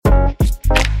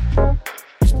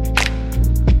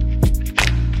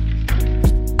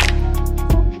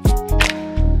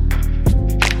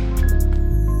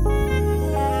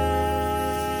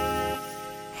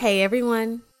Hey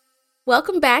everyone,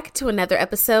 welcome back to another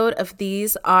episode of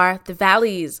These Are the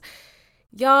Valleys.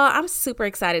 Y'all, I'm super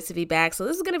excited to be back. So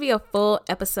this is going to be a full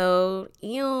episode.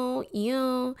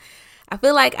 I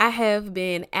feel like I have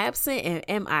been absent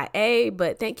and MIA,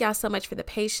 but thank y'all so much for the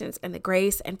patience and the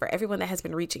grace and for everyone that has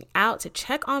been reaching out to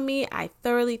check on me. I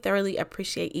thoroughly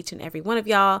appreciate each and every one of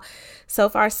y'all. So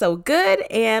far, so good.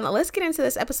 And let's get into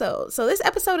this episode. So this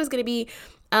episode is going to be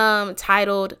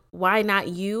titled Why Not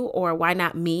You or Why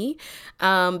Not Me?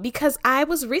 Because I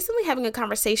was recently having a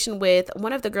conversation with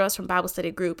one of the girls from Bible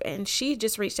study group, and she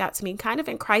just reached out to me kind of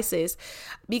in crisis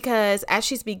because as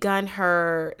she's begun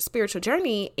her spiritual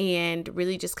journey and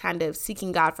really just kind of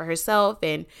seeking God for herself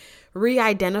and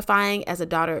re-identifying as a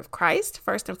daughter of Christ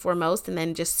first and foremost, and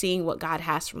then just seeing what God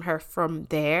has from her from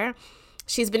there.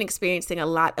 She's been experiencing a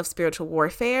lot of spiritual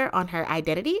warfare on her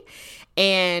identity,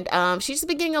 and she's just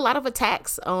been getting a lot of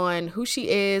attacks on who she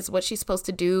is, what she's supposed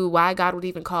to do, why God would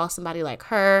even call somebody like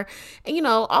her, and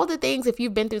all the things. If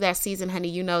you've been through that season, honey,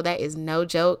 you know that is no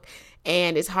joke,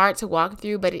 and it's hard to walk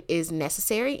through, but it is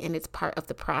necessary, and it's part of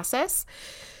the process.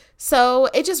 So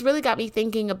it just really got me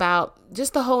thinking about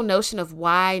just the whole notion of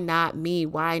why not me,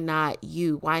 why not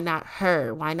you, why not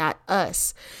her, why not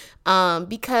us,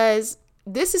 because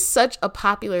this is such a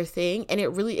popular thing, and it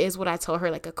really is what I told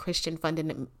her, like a Christian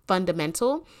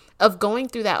fundamental of going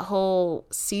through that whole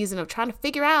season of trying to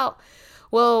figure out,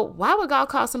 well, why would God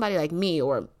call somebody like me,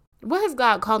 or what has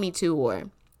God called me to,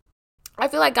 or I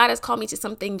feel like God has called me to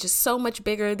something just so much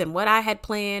bigger than what I had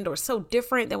planned, or so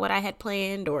different than what I had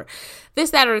planned, or this,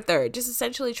 that, or the third. Just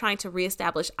essentially trying to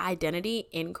reestablish identity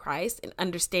in Christ and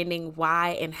understanding why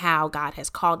and how God has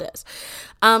called us.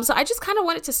 So I just kind of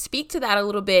wanted to speak to that a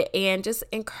little bit and just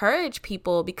encourage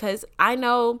people, because I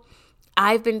know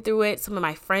I've been through it. Some of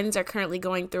my friends are currently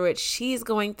going through it. She's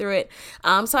going through it.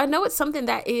 So I know it's something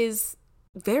that is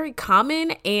very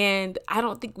common, and I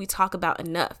don't think we talk about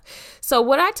enough. So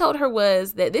what I told her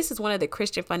was that this is one of the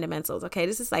Christian fundamentals. Okay,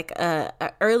 this is like a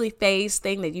early phase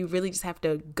thing that you really just have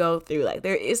to go through. Like,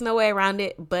 there is no way around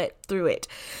it but through it.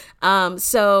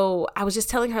 So I was just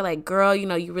telling her, like, girl,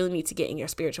 you really need to get in your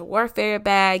spiritual warfare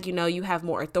bag. You have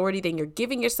more authority than you're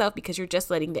giving yourself, because you're just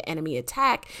letting the enemy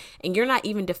attack, and you're not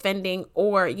even defending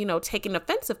or taking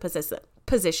offensive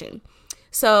position.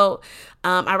 So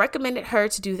I recommended her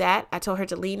to do that. I told her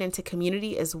to lean into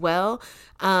community as well,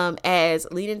 as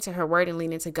lean into her word and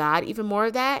lean into God, even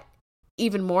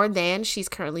more than she's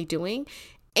currently doing,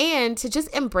 and to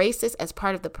just embrace this as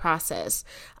part of the process,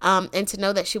 and to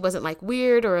know that she wasn't like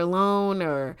weird or alone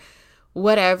or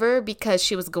whatever, because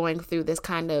she was going through this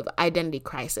kind of identity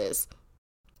crisis.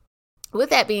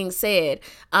 With that being said,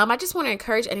 I just want to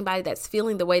encourage anybody that's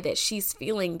feeling the way that she's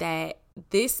feeling, that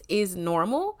this is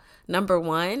normal. Number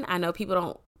one, I know people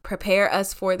don't prepare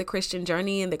us for the Christian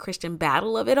journey and the Christian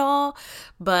battle of it all,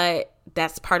 but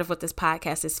that's part of what this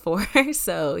podcast is for.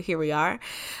 So here we are.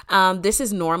 This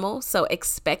is normal. So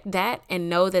expect that and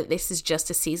know that this is just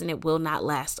a season. It will not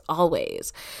last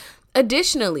always.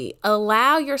 Additionally,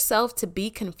 allow yourself to be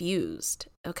confused.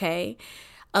 Okay.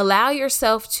 Allow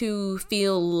yourself to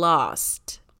feel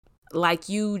lost, like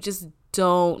you just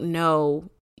don't know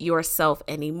yourself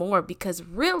anymore, because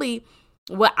really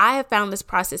what I have found this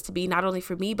process to be, not only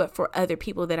for me, but for other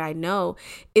people that I know,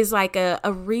 is like a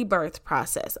rebirth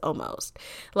process almost.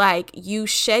 Like, you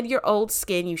shed your old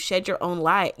skin, you shed your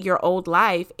old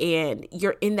life, and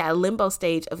you're in that limbo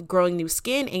stage of growing new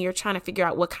skin, and you're trying to figure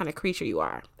out what kind of creature you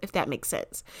are, if that makes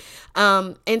sense.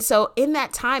 And so in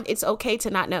that time, it's okay to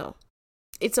not know.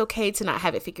 It's okay to not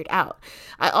have it figured out.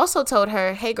 I also told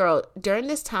her, hey girl, during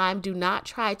this time, do not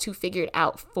try to figure it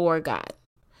out for God.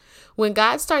 When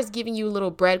God starts giving you little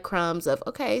breadcrumbs of,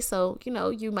 okay, so,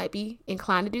 you might be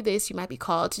inclined to do this. You might be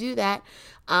called to do that.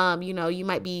 You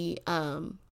might be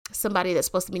somebody that's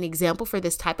supposed to be an example for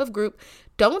this type of group.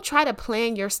 Don't try to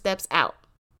plan your steps out.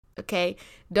 Okay.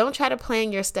 Don't try to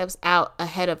plan your steps out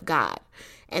ahead of God.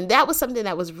 And that was something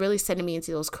that was really sending me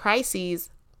into those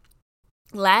crises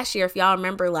last year. If y'all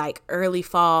remember, like early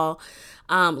fall,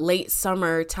 late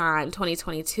summer time,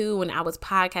 2022, when I was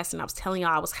podcasting, I was telling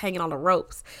y'all I was hanging on the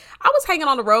ropes. I was hanging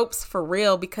on the ropes for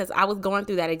real, because I was going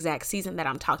through that exact season that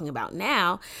I'm talking about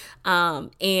now.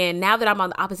 And now that I'm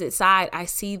on the opposite side, I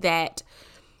see that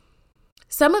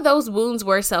some of those wounds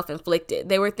were self-inflicted.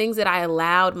 They were things that I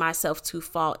allowed myself to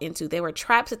fall into. They were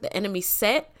traps that the enemy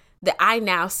set that I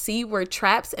now see were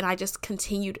traps, and I just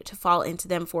continued to fall into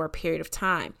them for a period of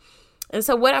time. And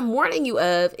so what I'm warning you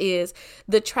of is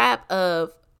the trap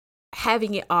of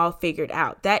having it all figured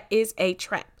out. That is a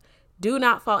trap. Do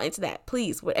not fall into that.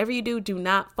 Please, whatever you do, do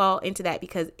not fall into that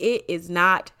because it is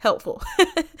not helpful.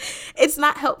 It's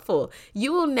not helpful.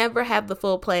 You will never have the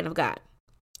full plan of God.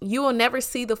 You will never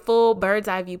see the full bird's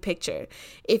eye view picture.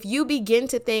 If you begin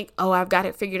to think, oh, I've got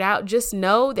it figured out, just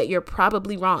know that you're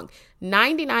probably wrong.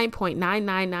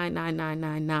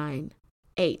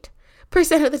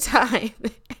 99.9999998% of the time,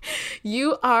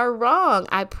 you are wrong.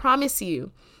 I promise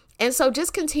you. And so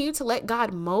just continue to let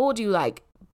God mold you. Like,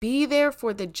 be there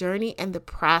for the journey and the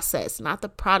process, not the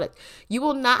product. You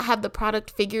will not have the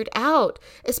product figured out,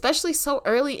 especially so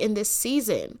early in this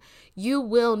season. You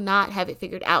will not have it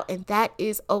figured out, and that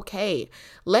is okay.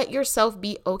 Let yourself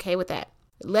be okay with that.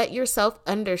 Let yourself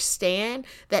understand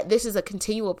that this is a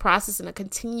continual process and a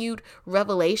continued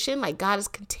revelation. Like, God is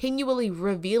continually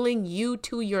revealing you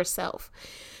to yourself.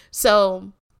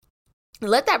 So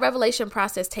let that revelation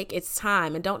process take its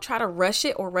time, and don't try to rush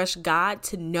it or rush God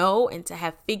to know and to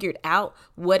have figured out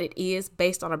what it is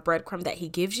based on a breadcrumb that he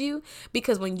gives you.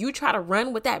 Because when you try to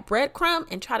run with that breadcrumb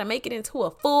and try to make it into a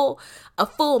full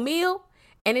meal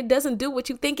and it doesn't do what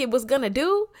you think it was going to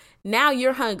do, now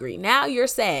you're hungry. Now you're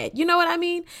sad. You know what I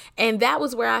mean? And that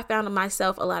was where I found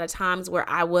myself a lot of times where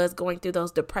I was going through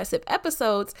those depressive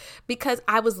episodes because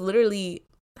I was literally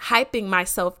hyping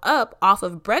myself up off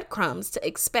of breadcrumbs to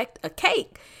expect a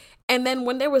cake. And then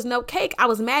when there was no cake, I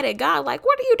was mad at God, like,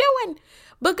 what are you doing?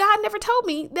 But God never told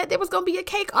me that there was going to be a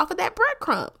cake off of that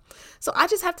breadcrumb. So I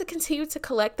just have to continue to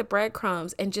collect the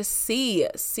breadcrumbs and just see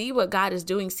what God is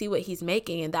doing, see what he's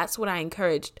making. And that's what I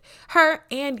encouraged her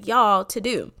and y'all to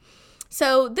do.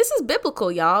 So this is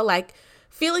biblical, y'all. Like,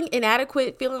 feeling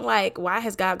inadequate, feeling like, why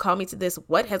has God called me to this?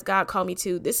 What has God called me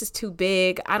to? This is too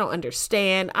big. I don't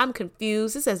understand. I'm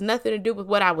confused. This has nothing to do with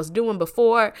what I was doing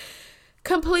before.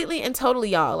 Completely and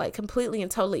totally, y'all, like completely and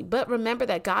totally. But remember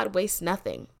that God wastes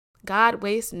nothing. God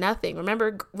wastes nothing.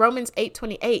 Remember Romans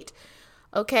 8:28.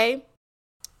 Okay.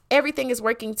 Everything is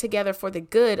working together for the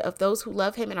good of those who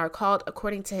love him and are called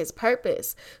according to his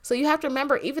purpose. So you have to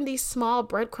remember, even these small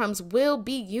breadcrumbs will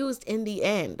be used in the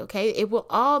end. Okay. It will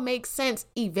all make sense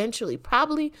eventually,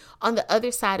 probably on the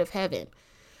other side of heaven.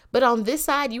 But on this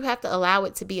side, you have to allow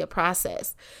it to be a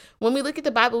process. When we look at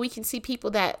the Bible, we can see people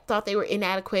that thought they were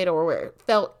inadequate or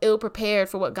felt ill prepared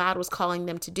for what God was calling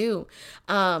them to do.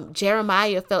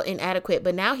 Jeremiah felt inadequate,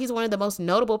 but now he's one of the most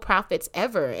notable prophets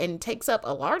ever and takes up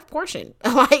a large portion.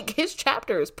 Like, his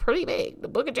chapter is pretty big. The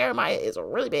book of Jeremiah is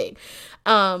really big.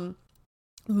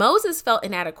 Moses felt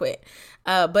inadequate,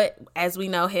 but as we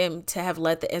know him to have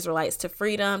led the Israelites to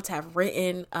freedom, to have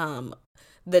written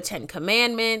the 10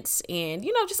 Commandments and,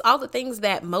 just all the things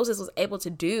that Moses was able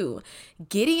to do.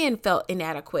 Gideon felt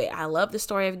inadequate. I love the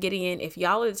story of Gideon. If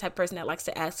y'all are the type of person that likes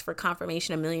to ask for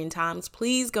confirmation a million times,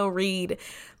 please go read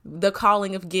The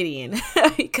Calling of Gideon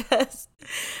because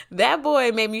that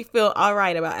boy made me feel all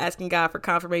right about asking God for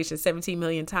confirmation 17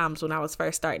 million times when I was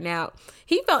first starting out.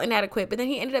 He felt inadequate, but then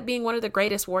he ended up being one of the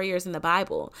greatest warriors in the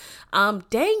Bible.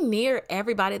 Dang near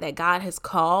everybody that God has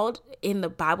called in the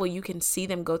Bible, you can see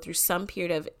them go through some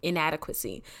period of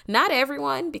inadequacy. Not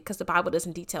everyone, because the Bible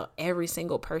doesn't detail every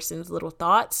single person's little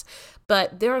thoughts,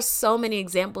 but there are so many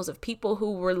examples of people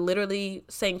who were literally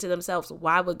saying to themselves,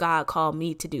 why would God call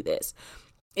me to do this?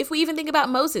 If we even think about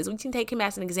Moses, we can take him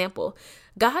as an example.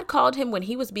 God called him when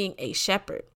he was being a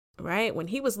shepherd, right? When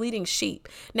he was leading sheep.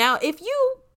 Now, if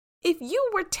you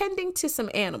were tending to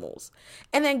some animals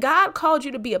and then God called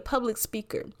you to be a public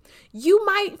speaker, you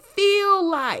might feel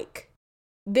like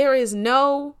there is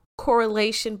no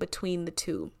correlation between the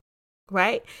two,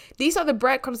 right? These are the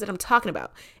breadcrumbs that I'm talking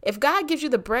about. If God gives you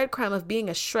the breadcrumb of being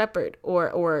a shepherd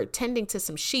or tending to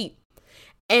some sheep,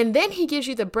 and then he gives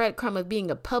you the breadcrumb of being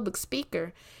a public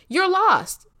speaker, you're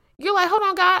lost. You're like, hold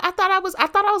on, God, I thought I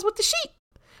was with the sheep.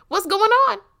 What's going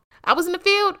on? I was in the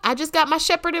field. I just got my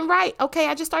shepherding right. Okay,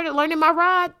 I just started learning my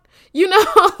rod,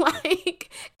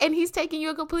 and he's taking you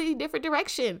a completely different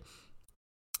direction.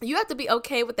 You have to be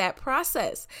okay with that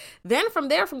process. Then from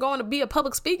there, from going to be a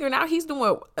public speaker, now he's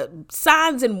doing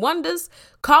signs and wonders,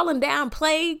 calling down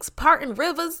plagues, parting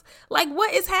rivers. Like,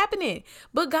 what is happening?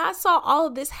 But God saw all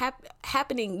of this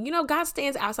happening. God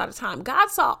stands outside of time.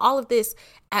 God saw all of this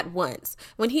at once.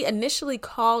 When he initially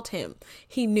called him,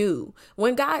 he knew.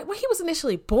 When he was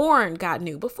initially born, God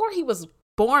knew. Before he was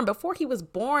born, before he was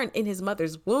born in his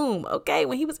mother's womb, okay?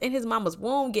 When he was in his mama's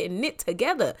womb getting knit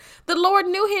together, the Lord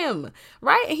knew him,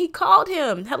 right? And he called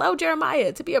him, hello,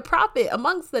 Jeremiah, to be a prophet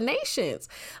amongst the nations.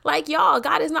 Like, y'all,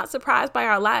 God is not surprised by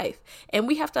our life. And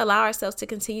we have to allow ourselves to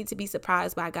continue to be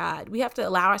surprised by God. We have to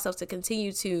allow ourselves to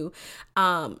continue to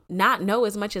not know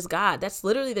as much as God. That's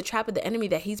literally the trap of the enemy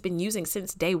that he's been using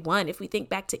since day one. If we think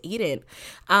back to Eden,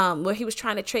 where he was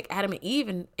trying to trick Adam and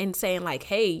Eve and saying like,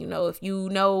 hey, you know, if you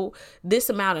know this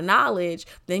amount of knowledge,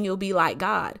 then you'll be like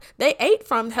God. They ate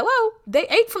from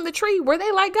the tree. Were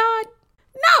they like God?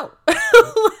 No.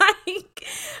 Like,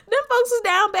 them folks was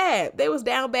down bad. They was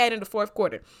down bad in the fourth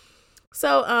quarter.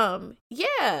 So,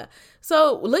 yeah.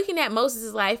 So looking at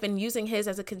Moses' life and using his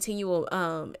as a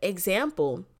continual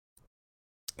example,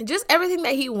 just everything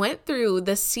that he went through,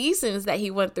 the seasons that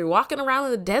he went through, walking around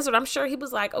in the desert, I'm sure he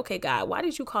was like, okay, God, why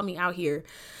did you call me out here?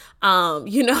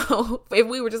 You know, if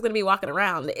we were just going to be walking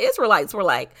around, the Israelites were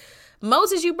like,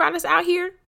 Moses, you brought us out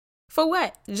here for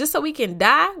what? Just so we can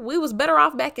die? We was better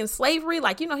off back in slavery.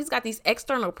 Like, you know, he's got these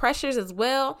external pressures as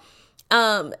well.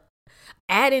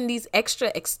 Adding these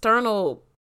extra external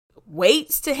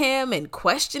weights to him and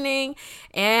questioning.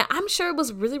 And I'm sure it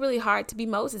was really, really hard to be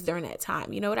Moses during that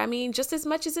time. You know what I mean? Just as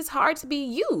much as it's hard to be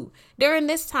you during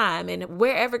this time, and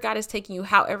wherever God is taking you,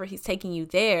 however he's taking you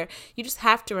there, you just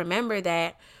have to remember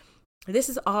that this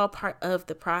is all part of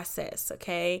the process.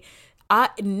 Okay.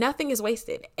 Nothing is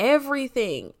wasted.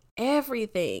 Everything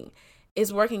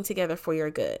is working together for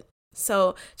your good.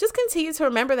 So just continue to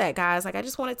remember that, guys. Like, I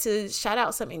just wanted to shout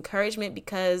out some encouragement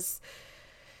because,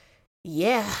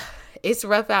 yeah, it's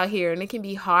rough out here, and it can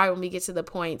be hard when we get to the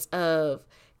point of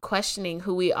questioning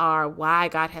who we are, why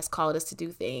God has called us to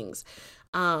do things.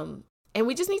 And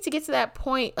we just need to get to that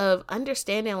point of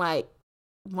understanding, like,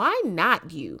 why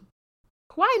not you?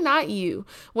 Why not you?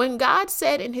 When God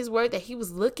said in his word that he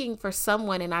was looking for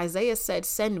someone, and Isaiah said,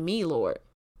 send me, Lord.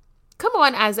 Come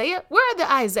on, Isaiah. Where are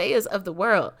the Isaiahs of the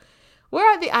world? Where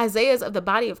are the Isaiahs of the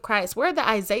body of Christ? Where are the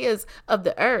Isaiahs of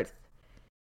the earth?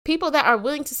 People that are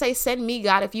willing to say, send me,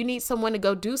 God. If you need someone to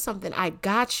go do something, I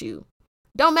got you.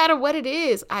 Don't matter what it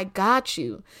is, I got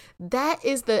you. That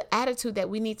is the attitude that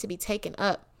we need to be taken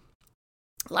up.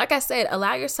 Like I said,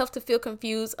 allow yourself to feel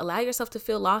confused. Allow yourself to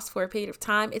feel lost for a period of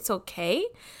time. It's okay.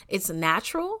 It's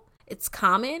natural. It's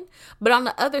common. But on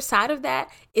the other side of that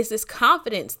is this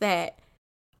confidence that,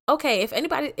 okay, if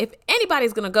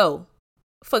anybody's going to go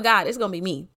for God, it's going to be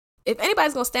me. If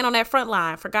anybody's going to stand on that front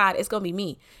line for God, it's going to be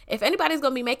me. If anybody's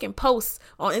going to be making posts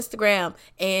on Instagram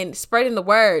and spreading the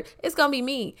word, it's going to be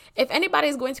me. If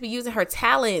anybody's going to be using her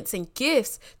talents and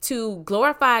gifts to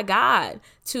glorify God,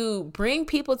 to bring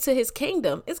people to his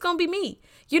kingdom, it's going to be me.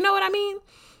 You know what I mean?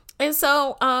 And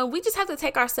so we just have to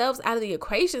take ourselves out of the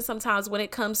equation sometimes when it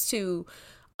comes to,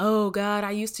 oh, God,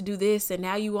 I used to do this and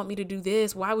now you want me to do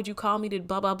this. Why would you call me to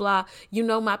blah, blah, blah? You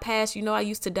know my past. You know I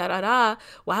used to da, da, da.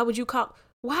 Why would you call?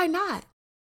 Why not?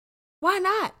 Why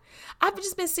not? I've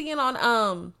just been seeing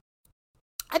on,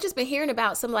 I've just been hearing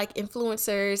about some like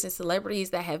influencers and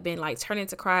celebrities that have been like turning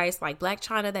to Christ, like Blac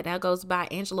Chyna that now goes by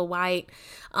Angela White,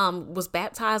 was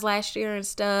baptized last year and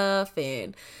stuff.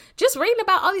 And just reading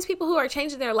about all these people who are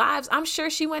changing their lives. I'm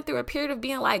sure she went through a period of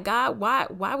being like, God,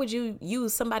 why would you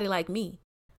use somebody like me?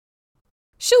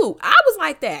 Shoot, I was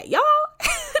like that, y'all.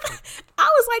 I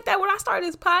was like that when I started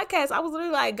this podcast. I was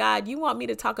literally like, God, you want me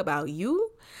to talk about you?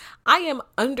 I am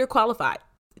underqualified,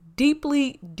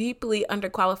 deeply, deeply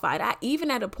underqualified. I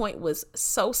even at a point was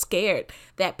so scared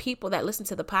that people that listen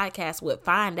to the podcast would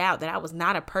find out that I was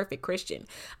not a perfect Christian.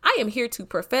 I am here to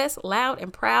profess loud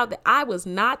and proud that I was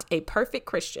not a perfect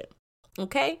Christian.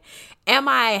 Okay. Am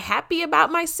I happy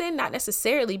about my sin? Not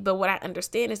necessarily, but what I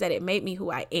understand is that it made me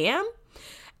who I am,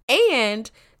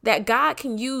 and that God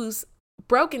can use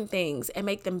broken things and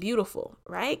make them beautiful,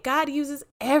 right? God uses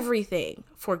everything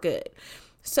for good.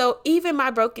 So even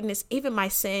my brokenness, even my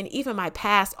sin, even my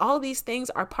past, all these things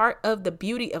are part of the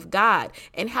beauty of God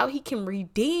and how he can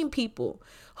redeem people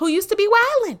who used to be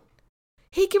wilding.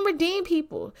 He can redeem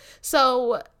people.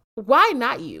 So why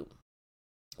not you?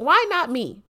 Why not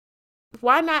me?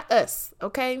 Why not us?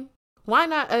 Okay. Why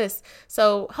not us?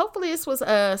 So hopefully this was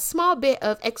a small bit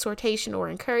of exhortation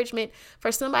or encouragement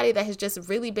for somebody that has just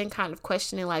really been kind of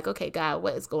questioning, like, okay, God,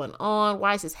 what is going on?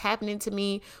 Why is this happening to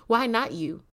me? Why not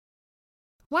you?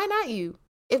 Why not you?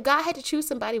 If God had to choose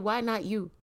somebody, why not you?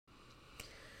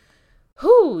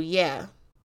 Whew, yeah.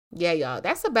 Yeah, y'all.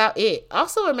 That's about it.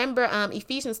 Also remember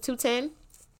Ephesians 2:10,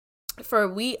 for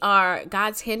we are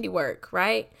God's handiwork,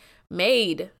 right?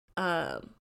 Made, oh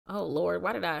Lord,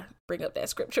 why did I bring up that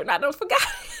scripture and I don't forgot?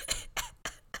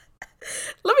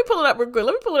 Let me pull it up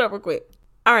real quick.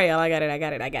 All right, y'all, I got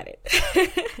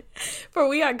it. For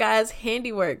we are God's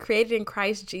handiwork, created in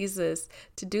Christ Jesus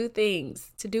to do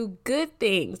good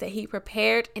things that he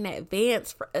prepared in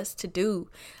advance for us to do.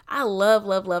 I love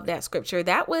that scripture.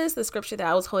 That was the scripture that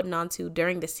I was holding on to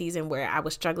during the season where I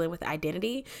was struggling with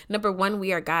identity. Number one,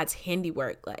 we are God's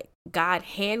handiwork. Like, God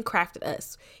handcrafted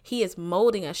us. He is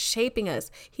molding us, shaping us.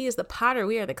 He is the potter.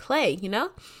 We are the clay, you know?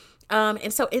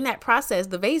 And so in that process,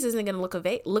 the vase isn't going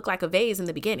to look like a vase in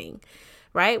the beginning.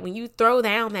 Right? When you throw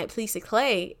down that piece of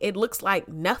clay, it looks like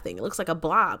nothing. It looks like a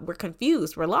blob. We're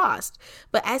confused. We're lost.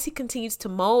 But as he continues to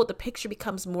mold, the picture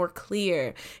becomes more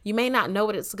clear. You may not know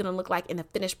what it's going to look like in the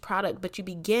finished product, but you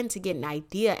begin to get an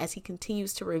idea as he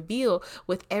continues to reveal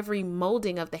with every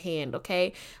molding of the hand.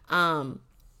 Okay.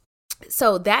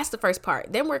 So that's the first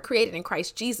part. Then we're created in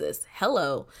Christ Jesus.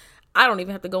 Hello. I don't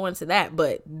even have to go into that,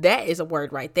 but that is a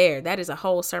word right there. That is a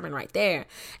whole sermon right there.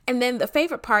 And then the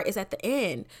favorite part is at the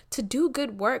end, to do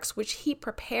good works, which he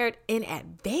prepared in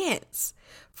advance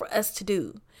for us to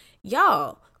do.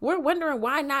 Y'all, we're wondering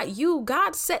why not you.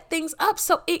 God set things up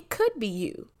so it could be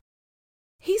you.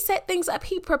 He set things up.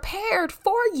 He prepared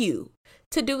for you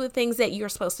to do the things that you're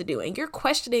supposed to do. And you're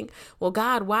questioning, well,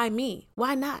 God, why me?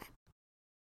 Why not?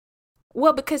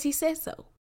 Well, because he said so.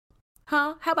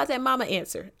 Huh? How about that mama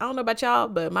answer? I don't know about y'all,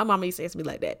 but my mama used to answer me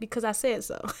like that, because I said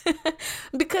so.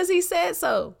 Because he said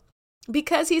so.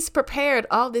 Because he's prepared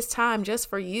all this time just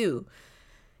for you.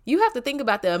 You have to think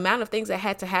about the amount of things that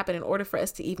had to happen in order for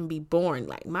us to even be born.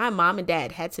 Like, my mom and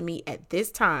dad had to meet at this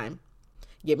time,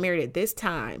 get married at this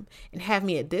time, and have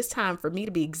me at this time for me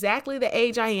to be exactly the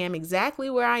age I am, exactly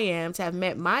where I am, to have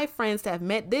met my friends, to have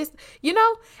met this. You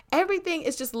know, everything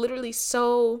is just literally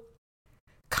so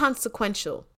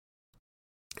consequential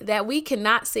that we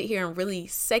cannot sit here and really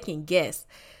second guess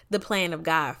the plan of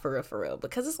God for real,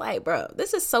 because it's like, bro,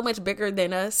 this is so much bigger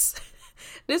than us.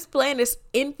 This plan is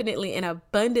infinitely and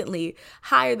abundantly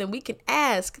higher than we can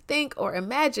ask, think, or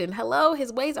imagine. Hello,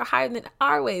 his ways are higher than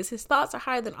our ways. His thoughts are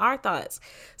higher than our thoughts.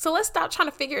 So let's stop trying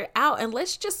to figure it out and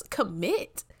let's just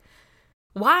commit.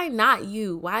 Why not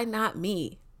you? Why not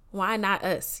me? Why not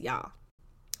us, y'all?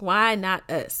 Why not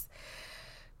us?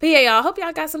 But yeah, y'all, hope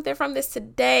y'all got something from this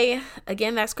today.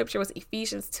 Again, that scripture was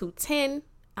Ephesians 2:10.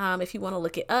 If you want to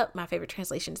look it up, my favorite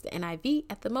translation is the NIV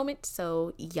at the moment.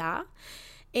 So yeah.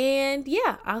 And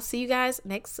yeah, I'll see you guys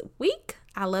next week.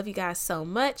 I love you guys so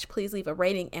much. Please leave a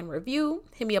rating and review.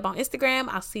 Hit me up on Instagram.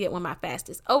 I'll see it when my fast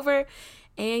is over.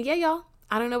 And yeah, y'all,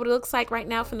 I don't know what it looks like right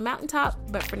now from the mountaintop,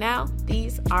 but for now,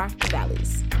 these are the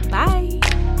valleys. Bye.